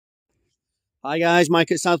Hi guys,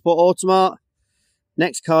 Mike at Southport Automart.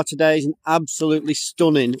 Next car today is an absolutely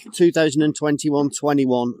stunning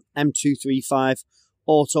 2021-21 M235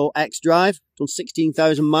 Auto X Drive. Done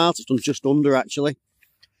 16,000 miles, it's done just under actually.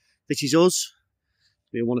 This is us.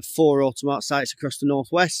 We're one of 4 Automart sites across the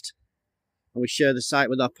northwest, and we share the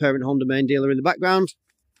site with our parent Honda main dealer in the background.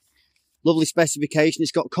 Lovely specification.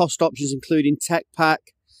 It's got cost options including tech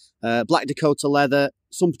pack, black Dakota leather,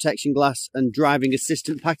 sun protection glass and driving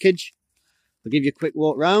assistant package. I'll give you a quick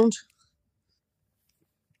walk round.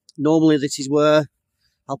 Normally this is where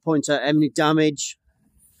I'll point out any damage.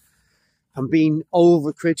 I'm being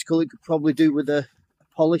overcritical, it could probably do with a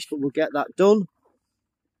polish, but we'll get that done.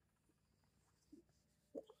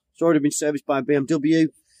 It's already been serviced by BMW.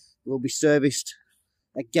 It will be serviced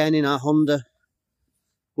again in our Honda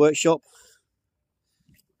workshop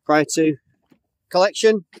prior to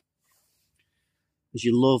collection. There's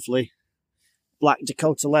your lovely black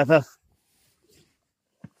Dakota leather.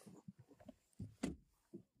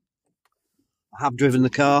 I have driven the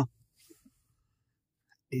car.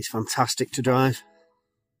 It's fantastic to drive.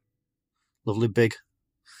 Lovely big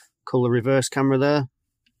colour reverse camera there.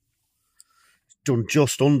 It's done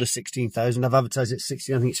just under 16,000. I've advertised it at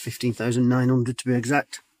 16. I think it's 15,900 to be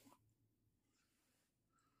exact.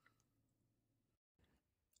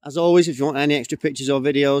 As always, if you want any extra pictures or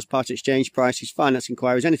videos, part exchange prices, finance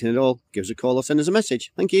inquiries, anything at all, give us a call or send us a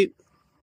message. Thank you.